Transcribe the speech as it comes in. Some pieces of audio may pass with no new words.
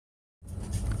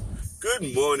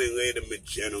Good morning, ladies and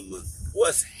gentlemen.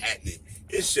 What's happening?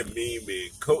 It's your main man,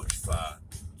 Coach Fa,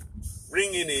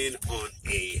 ringing in on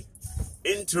a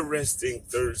interesting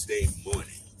Thursday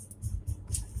morning.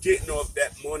 Getting off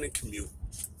that morning commute,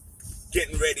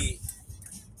 getting ready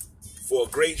for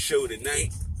a great show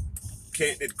tonight.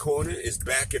 Candid Corner is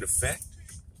back in effect.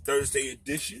 Thursday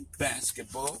edition,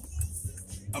 basketball,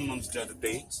 amongst other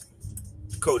things.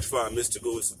 Coach Fa, Mr.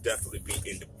 Lewis will definitely be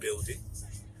in the building.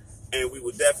 And we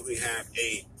will definitely have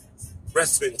a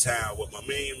wrestling town with my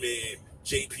main man,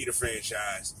 JP the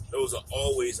Franchise. Those are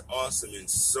always awesome and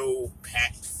so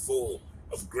packed full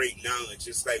of great knowledge.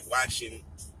 It's like watching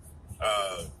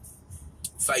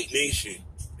Fight Nation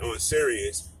on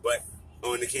Sirius, but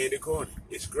on the Candid Corner.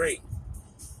 It's great.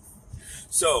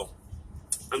 So,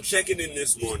 I'm checking in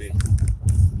this morning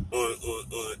on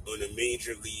a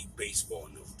Major League Baseball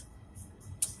note.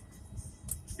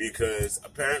 Because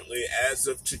apparently, as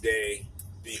of today,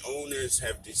 the owners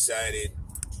have decided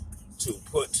to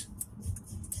put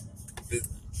the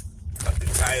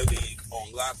entire league on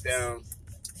lockdown.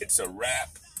 It's a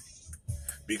wrap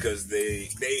because they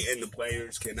and the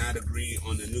players cannot agree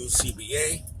on the new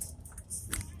CBA.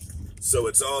 So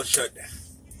it's all shut down.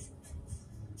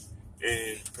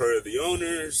 And per the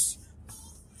owners,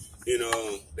 you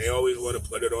know, they always want to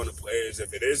put it on the players.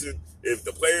 If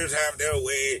the players have their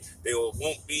way, there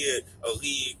won't be a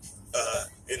league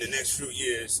in the next few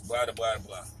years, blah, blah, blah,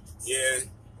 blah. Yeah.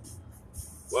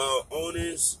 Well,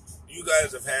 owners, you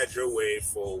guys have had your way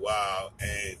for a while,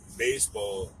 and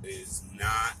baseball is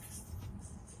not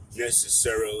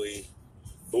necessarily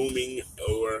booming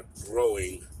or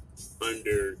growing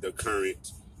under the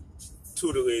current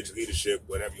tutelage, leadership,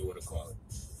 whatever you want to call it.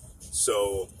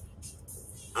 So,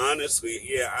 honestly,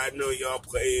 yeah, I know y'all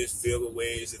players feel the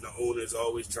ways and the owners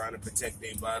always trying to protect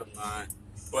their bottom line.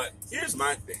 But here's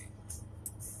my thing.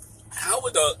 How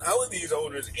are these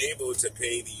owners able to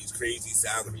pay these crazy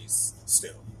salaries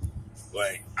still?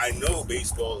 Like, I know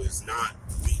baseball is not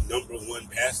the number one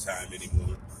pastime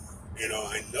anymore. You know,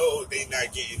 I know they're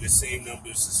not getting the same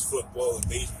numbers as football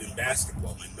and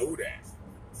basketball. I know that.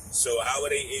 So how are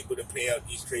they able to pay out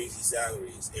these crazy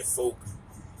salaries if folk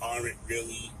aren't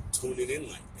really tuning in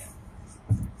like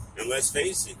that? And let's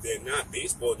face it, they're not.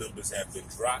 Baseball numbers have been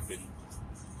dropping,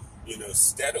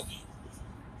 steadily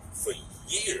for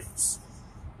years.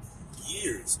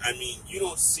 I mean, you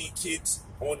don't see kids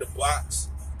on the blocks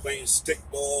playing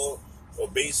stickball or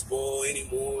baseball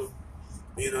anymore.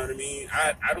 You know what I mean?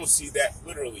 I don't see that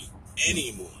literally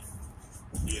anymore.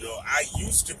 You know, I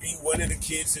used to be one of the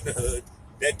kids in the hood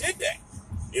that did that.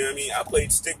 You know what I mean? I played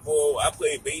stickball. I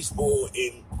played baseball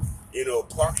in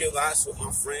parking lots with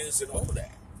my friends and all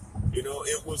that. You know,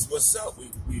 it was what's up.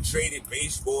 We traded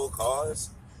baseball cards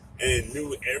and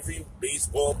knew every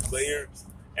baseball player.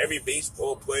 Every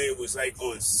baseball player was like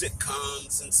on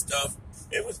sitcoms and stuff.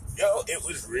 It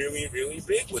was really, really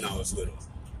big when I was little.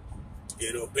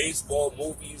 You know, baseball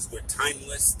movies were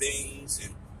timeless things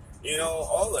and,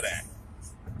 all of that.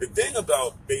 The thing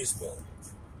about baseball,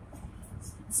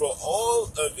 for all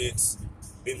of its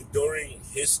enduring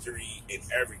history and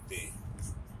everything,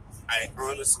 I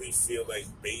honestly feel like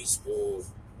baseball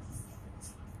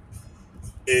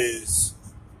is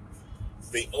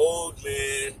the old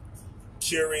man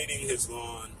curating his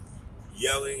lawn,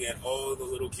 yelling at all the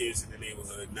little kids in the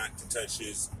neighborhood not to touch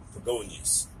his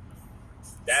begonias.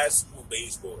 That's what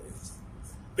baseball is.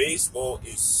 Baseball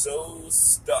is so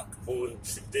stuck on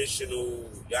traditional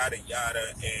yada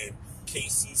yada and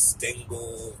Casey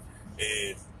Stengel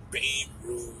and Babe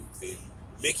Ruth and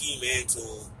Mickey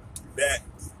Mantle that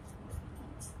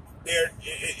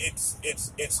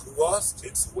it's lost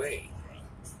its way.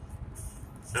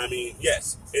 I mean,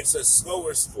 yes, it's a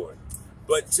slower sport,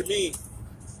 but to me,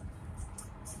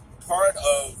 part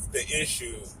of the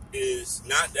issue is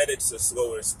not that it's a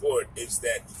slower sport, it's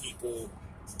that people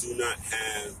do not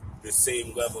have the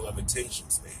same level of attention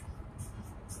span.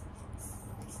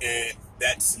 And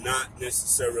that's not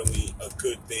necessarily a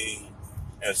good thing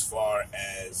as far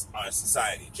as our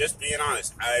society. Just being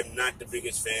honest, I'm not the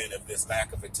biggest fan of this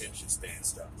lack of attention span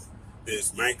stuff.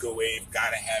 This microwave,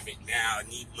 gotta have it now, I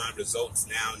need my results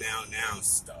now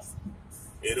stuff.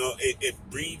 You know, it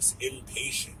breeds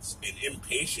impatience. And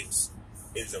impatience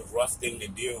is a rough thing to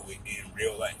deal with in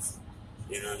real life.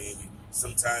 You know what I mean?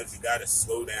 Sometimes you gotta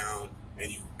slow down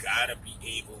and you gotta be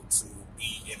able to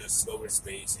be in a slower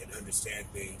space and understand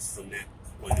things from that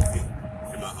point of view.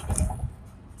 In my humble.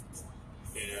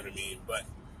 You know what I mean? But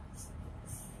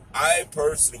I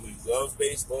personally love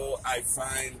baseball. I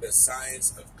find the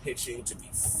science of pitching to be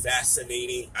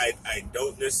fascinating. I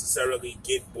don't necessarily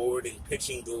get bored in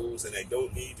pitching duels, and I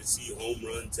don't need to see home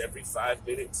runs every 5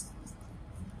 minutes.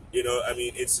 I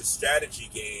mean, it's a strategy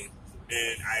game,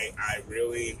 and I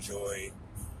really enjoy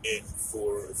it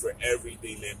for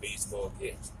everything that baseball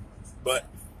gives. But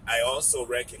I also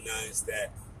recognize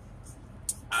that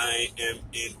I am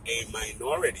in a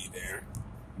minority there.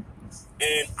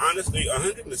 And honestly,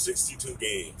 162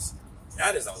 games,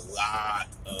 that is a lot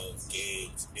of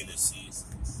games in a season.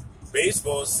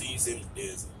 Baseball season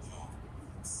is long.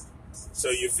 So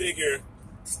you figure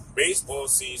baseball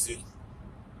season,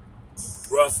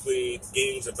 roughly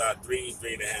games about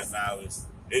 3.5 hours,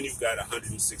 then you've got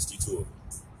 162 of them.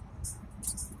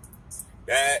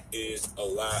 That is a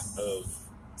lot of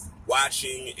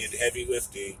watching and heavy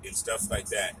lifting and stuff like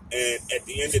that. And at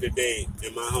the end of the day,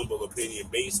 in my humble opinion,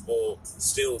 baseball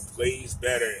still plays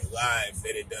better live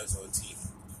than it does on TV.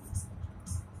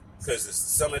 Because it's the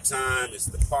summertime, it's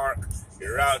the park,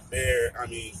 you're out there. I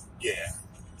mean, yeah,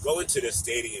 going to the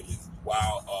stadium is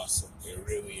wow, awesome. It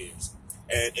really is.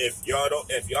 And if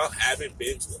y'all haven't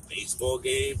been to a baseball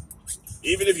game,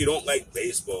 even if you don't like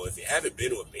baseball, if you haven't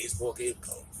been to a baseball game,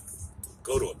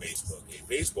 go to a baseball game.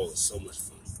 Baseball is so much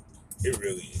fun. It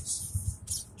really is.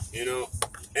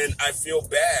 And I feel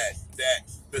bad that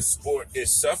the sport is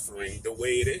suffering the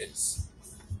way it is.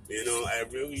 I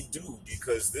really do,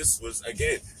 because this was,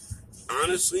 again,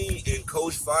 honestly, in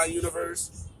Coach Fine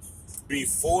universe,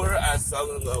 before I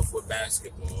fell in love with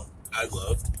basketball, I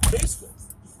loved baseball.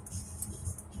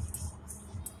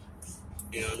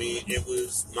 I mean, it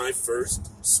was my first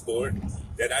sport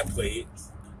that I played.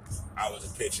 I was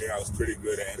a pitcher. I was pretty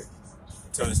good at it.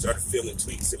 Until I started feeling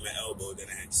tweaks in my elbow, then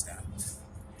I had to stop.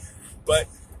 But,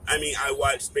 I mean, I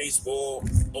watched baseball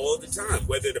all the time,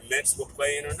 whether the Mets were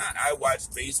playing or not. I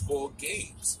watched baseball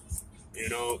games.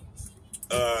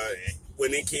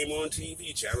 When they came on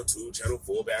TV, Channel 2, Channel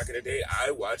 4 back in the day,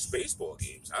 I watched baseball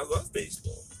games. I love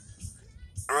baseball.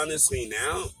 Honestly,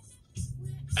 now,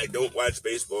 I don't watch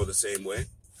baseball the same way.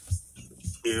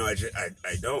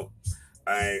 I don't.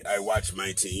 I watch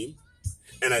my team.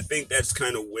 And I think that's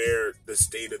kind of where the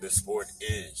state of the sport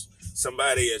is.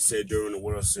 Somebody had said during the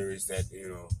World Series that,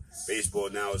 baseball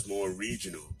now is more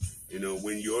regional.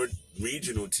 When your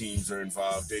regional teams are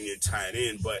involved, then you're tied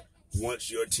in. But once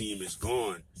your team is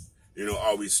gone,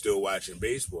 are we still watching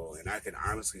baseball? And I can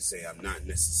honestly say I'm not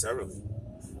necessarily.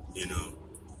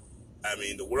 I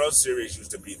mean, the World Series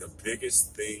used to be the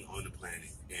biggest thing on the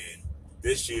planet. And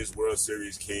this year's World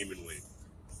Series came and went.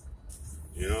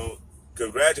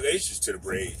 Congratulations to the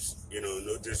Braves.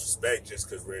 No disrespect just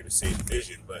because we're in the same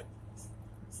division, but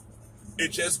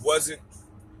it just wasn't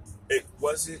a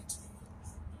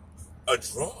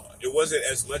draw. It wasn't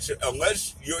as much,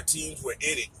 unless your teams were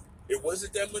in it, it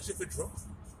wasn't that much of a draw.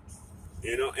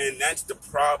 And that's the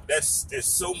problem. There's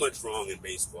so much wrong in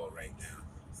baseball right now.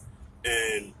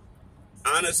 And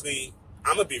honestly,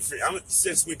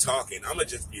 since we're talking, I'm going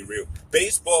to just be real.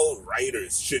 Baseball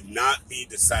writers should not be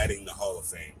deciding the Hall of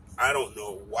Fame. I don't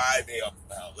know why they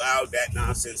allowed that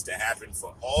nonsense to happen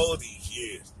for all of these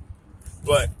years.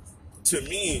 But to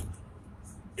me,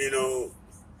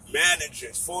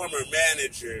 managers, former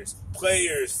managers,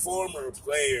 players, former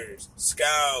players,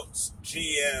 scouts,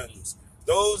 GMs,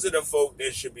 those are the folk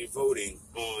that should be voting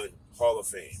on Hall of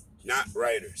Fame, not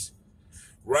writers.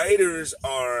 Writers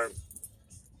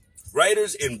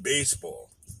in baseball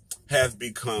have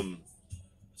become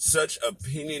such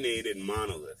opinionated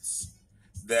monoliths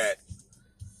that,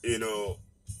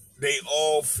 they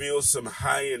all feel some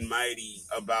high and mighty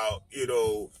about,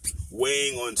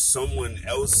 weighing on someone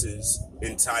else's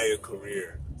entire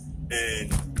career.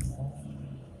 And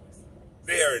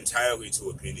they are entirely too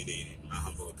opinionated, in my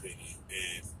humble opinion.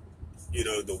 And,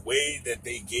 the way that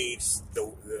they gauge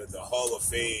the Hall of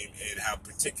Fame and how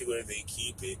particular they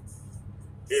keep it,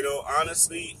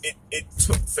 honestly, it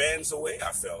took fans away,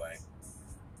 I felt like.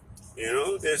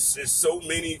 There's so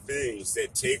many things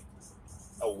that take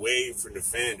away from the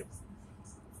fandom.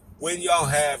 When y'all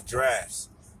have drafts,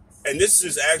 and this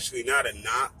is actually not a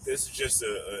knock, this is just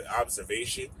an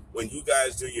observation. When you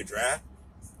guys do your draft,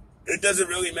 it doesn't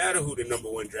really matter who the number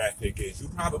one draft pick is. You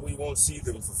probably won't see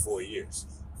them for 4 years.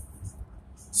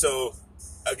 So,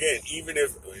 again, even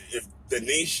if the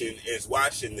nation is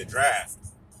watching the draft,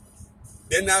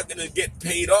 they're not going to get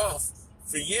paid off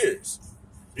for years,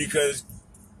 because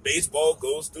baseball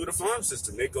goes through the farm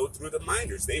system. They go through the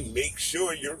minors. They make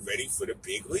sure you're ready for the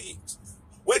big leagues,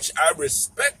 which I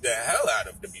respect the hell out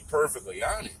of, to be perfectly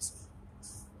honest.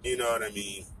 You know what I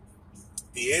mean?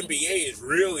 The NBA is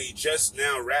really just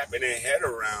now wrapping their head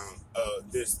around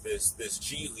this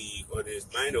G League or this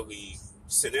minor league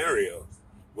scenario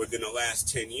within the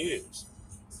last 10 years.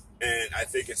 And I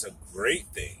think it's a great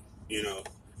thing.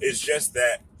 It's just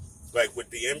that Like with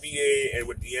the NBA and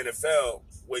with the NFL,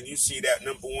 when you see that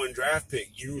number one draft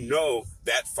pick, you know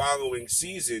that following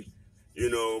season, you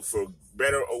know, for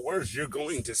better or worse, you're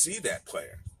going to see that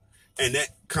player. And that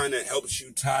kind of helps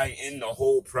you tie in the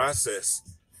whole process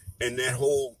and that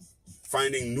whole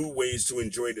finding new ways to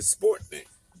enjoy the sport thing.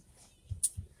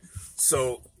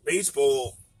 So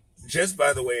baseball, just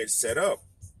by the way it's set up,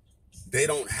 they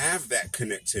don't have that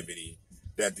connectivity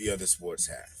that the other sports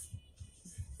have.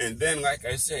 And then, like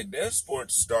I said, their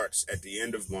sport starts at the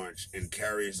end of March and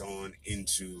carries on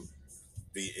into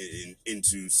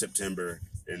September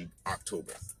and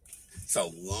October. It's a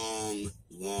long,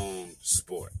 long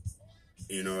sport.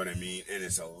 You know what I mean? And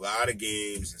it's a lot of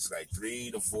games. It's like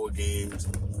 3 to 4 games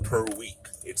per week.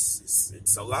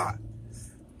 It's a lot.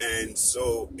 And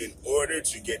so in order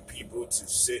to get people to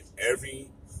sit every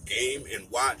game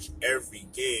and watch every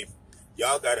game,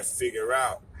 y'all got to figure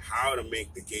out how to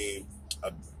make the game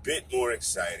a bit more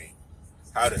exciting,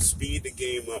 how to speed the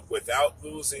game up without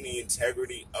losing the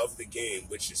integrity of the game,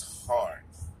 which is hard.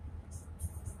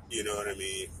 You know what I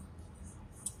mean?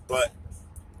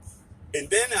 And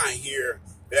then I hear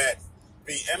that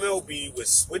the MLB was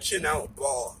switching out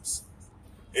balls,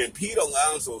 and Pete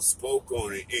Alonso spoke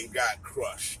on it and got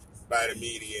crushed by the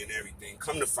media and everything.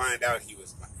 Come to find out, he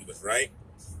was right.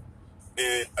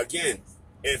 And again,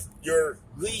 if your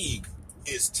league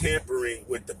is tampering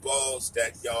with the balls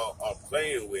that y'all are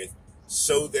playing with,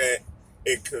 so that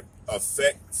it could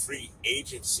affect free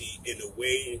agency in a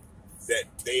way that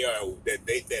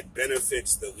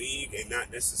benefits the league and not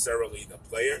necessarily the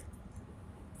player,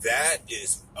 that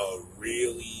is a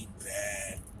really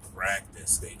bad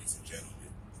practice, ladies and gentlemen.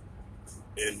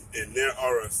 And there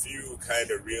are a few kind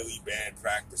of really bad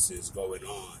practices going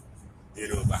on, you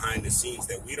know, behind the scenes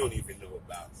that we don't even know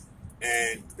about.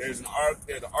 And there's an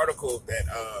article that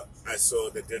I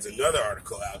saw, that there's another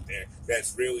article out there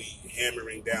that's really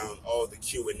hammering down all the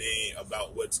Q&A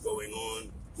about what's going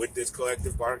on with this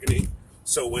collective bargaining.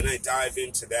 So when I dive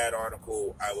into that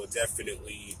article, I will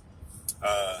definitely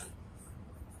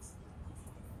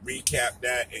recap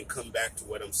that and come back to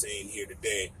what I'm saying here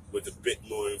today with a bit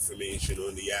more information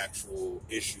on the actual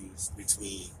issues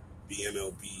between the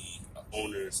MLB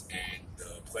owners and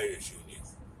the players union.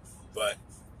 But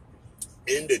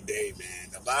end of the day, man,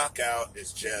 the lockout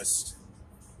is just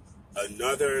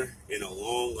another in a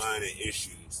long line of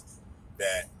issues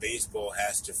that baseball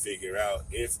has to figure out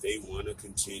if they want to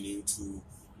continue to,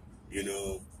 you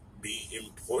know, be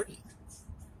important.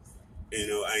 You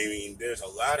know, I mean, there's a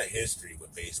lot of history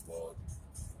with baseball,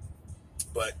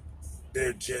 but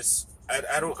they're just,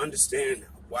 I don't understand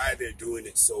why they're doing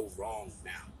it so wrong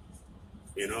now.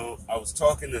 You know, I was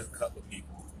talking to a couple of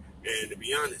people, and to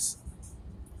be honest,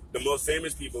 the most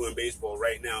famous people in baseball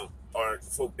right now are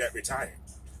folk that retired.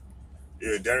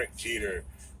 You know, Derek Jeter,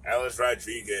 Alex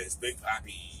Rodriguez, Big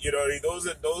Papi. You know,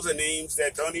 those are names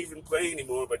that don't even play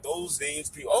anymore, but those names,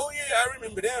 people, oh yeah, I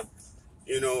remember them.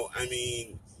 You know, I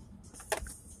mean,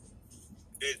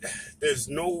 there's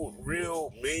no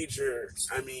real major,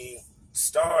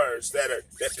 stars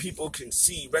that people can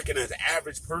see, recognize, the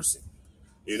average person.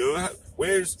 You know,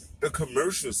 where's the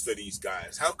commercials for these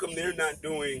guys? How come they're not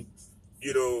doing,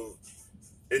 you know,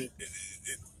 and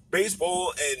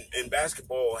baseball and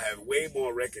basketball have way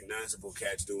more recognizable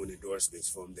cats doing endorsements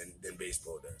for them than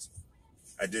baseball does.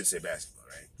 I did say basketball,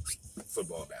 right?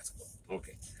 Football, basketball.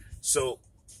 Okay. So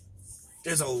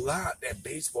there's a lot that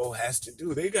baseball has to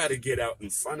do. They got to get out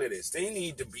in front of this. They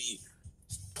need to be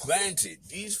planted.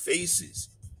 These faces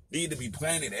need to be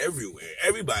planted everywhere.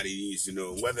 Everybody needs to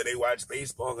know whether they watch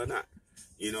baseball or not.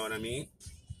 You know what I mean?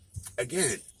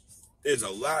 Again, there's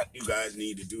a lot you guys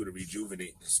need to do to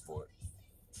rejuvenate the sport.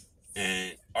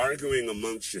 And arguing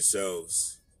amongst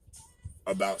yourselves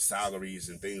about salaries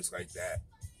and things like that,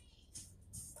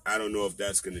 I don't know if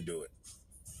that's going to do it.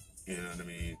 You know what I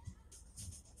mean?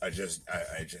 I just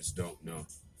don't know.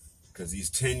 Because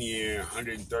these 10-year,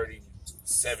 $137,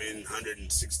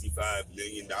 $165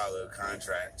 million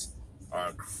contracts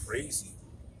are crazy.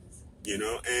 You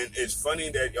know? And it's funny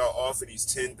that y'all offer these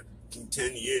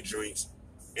 10-year joints,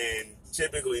 and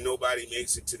typically nobody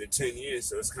makes it to the 10 years,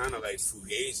 so it's kind of like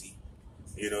fugazi,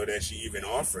 you know, that you even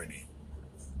offering it.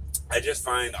 I just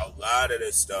find a lot of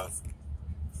this stuff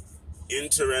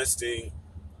interesting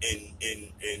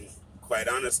and quite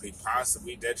honestly,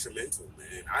 possibly detrimental,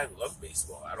 man. I love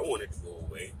baseball. I don't want it to go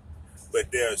away.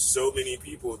 But there are so many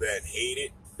people that hate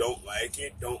it, don't like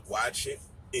it, don't watch it,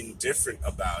 indifferent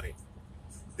about it,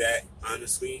 that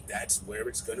honestly, that's where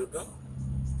it's going to go.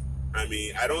 I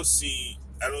mean, I don't see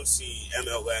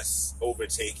MLS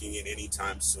overtaking it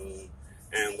anytime soon.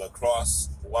 And lacrosse,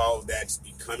 while that's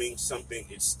becoming something,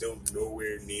 it's still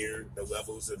nowhere near the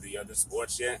levels of the other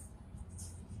sports yet.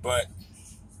 But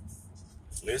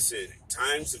listen,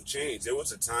 times have changed. There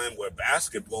was a time where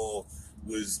basketball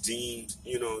was deemed,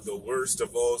 the worst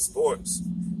of all sports.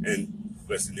 And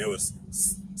listen, there was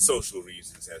social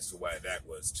reasons as to why that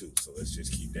was too. So let's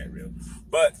just keep that real.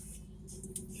 But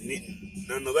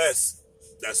nonetheless,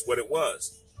 that's what it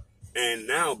was. And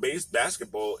now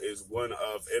basketball is one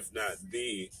of, if not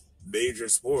the major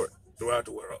sport throughout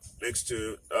the world, next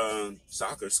to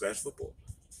soccer/football.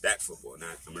 That football,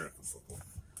 not American football.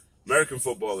 American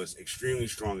football is extremely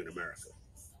strong in America.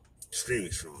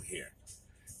 Extremely strong here.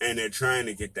 And they're trying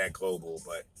to get that global,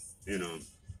 but,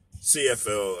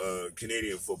 CFL,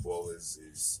 Canadian football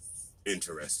is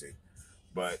interesting.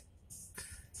 But,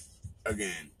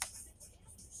 again,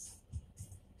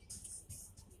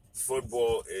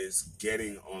 football is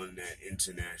getting on that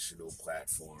international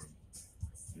platform.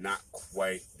 Not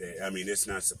quite there. I mean, it's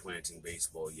not supplanting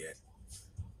baseball yet.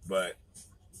 But,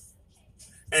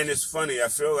 and it's funny, I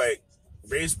feel like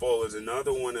baseball is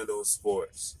another one of those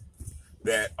sports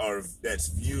that's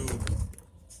viewed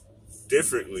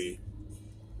differently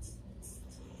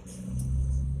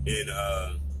in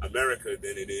America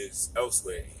than it is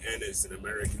elsewhere, and it's an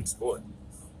American sport.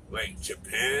 Like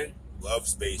Japan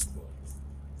loves baseball.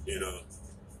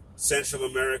 Central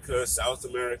America, South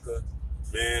America,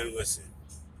 man, listen.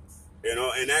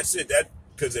 And that's it.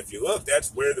 Because if you look, that's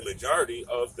where the majority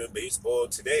of the baseball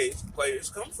today's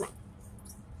players come from.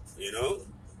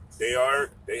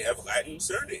 They have Latin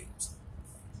surnames.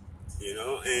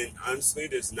 And honestly,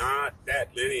 there's not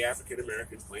that many African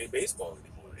Americans playing baseball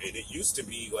anymore. And it used to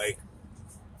be like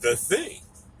the thing.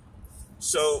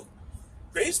 So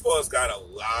baseball's got a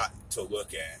lot to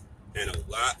look at and a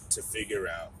lot to figure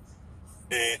out.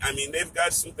 And I mean, they've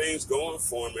got some things going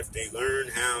for them if they learn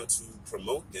how to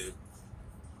promote them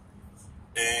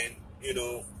and,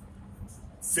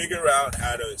 figure out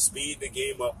how to speed the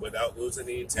game up without losing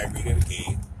the integrity of the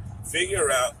game.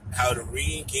 Figure out how to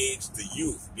re-engage the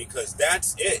youth, because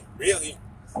that's it, really.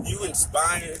 You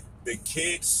inspire the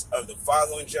kids of the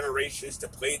following generations to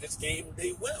play this game,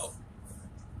 they will.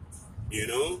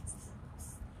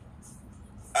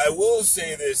 I will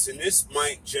say this, and this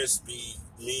might just be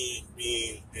me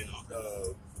being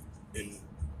in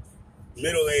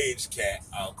middle-aged cat,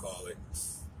 I'll call it.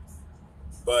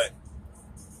 But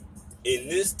in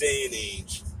this day and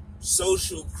age,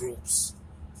 social groups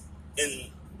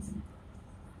in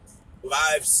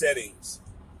live settings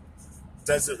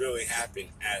doesn't really happen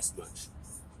as much.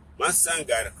 My son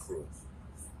got a crew.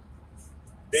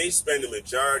 They spend the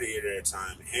majority of their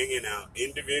time hanging out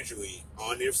individually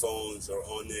on their phones or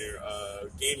on their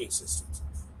gaming systems.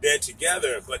 They're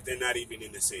together, but they're not even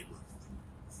in the same room.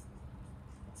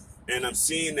 And I'm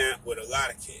seeing that with a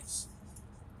lot of kids.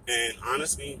 And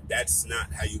honestly, that's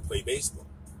not how you play baseball.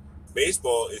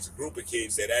 Baseball is a group of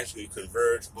kids that actually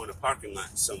converge on a parking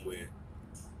lot somewhere,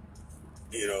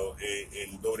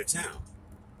 and go to town.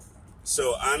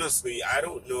 So honestly, I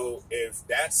don't know if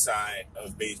that side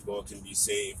of baseball can be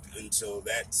saved until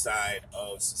that side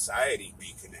of society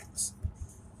reconnects.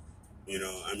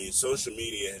 Social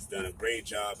media has done a great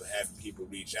job of having people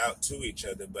reach out to each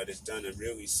other, but it's done a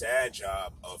really sad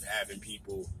job of having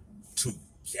people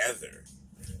together.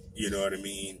 You know what I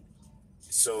mean?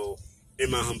 So, in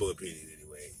my humble opinion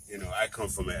anyway, I come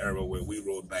from an era where we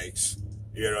rode bikes,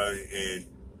 and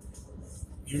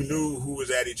you knew who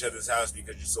was at each other's house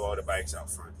because you saw all the bikes out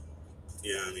front.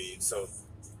 You know what I mean? So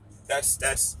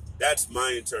that's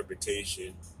my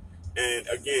interpretation. And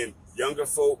again, younger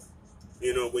folk,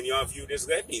 when y'all view this,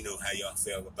 let me know how y'all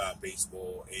feel about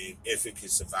baseball and if it can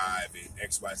survive and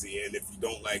X, Y, Z. And if you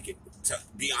don't like it,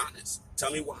 be honest.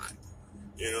 Tell me why.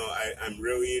 I'm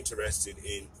really interested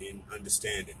in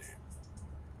understanding that.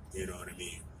 You know what I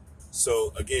mean?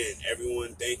 So, again,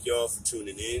 everyone, thank y'all for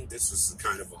tuning in. This was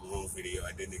kind of a long video.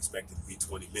 I didn't expect it to be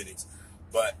 20 minutes.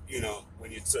 But,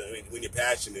 when you're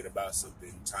passionate about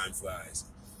something, time flies.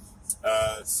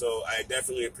 So I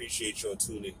definitely appreciate y'all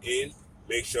tuning in.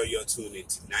 Make sure y'all tune in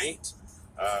tonight.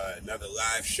 Another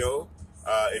live show.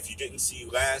 If you didn't see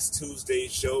last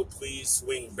Tuesday's show, please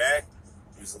swing back.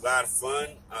 It was a lot of fun.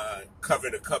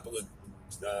 Covered a couple of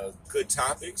good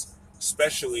topics,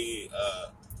 especially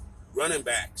running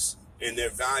backs and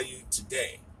their value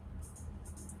today.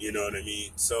 You know what I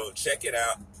mean? So check it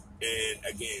out. And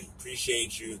again,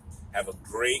 appreciate you. Have a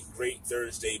great, great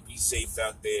Thursday. Be safe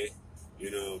out there.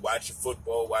 Watch your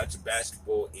football, watch your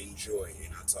basketball. Enjoy.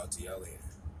 And I'll talk to y'all later.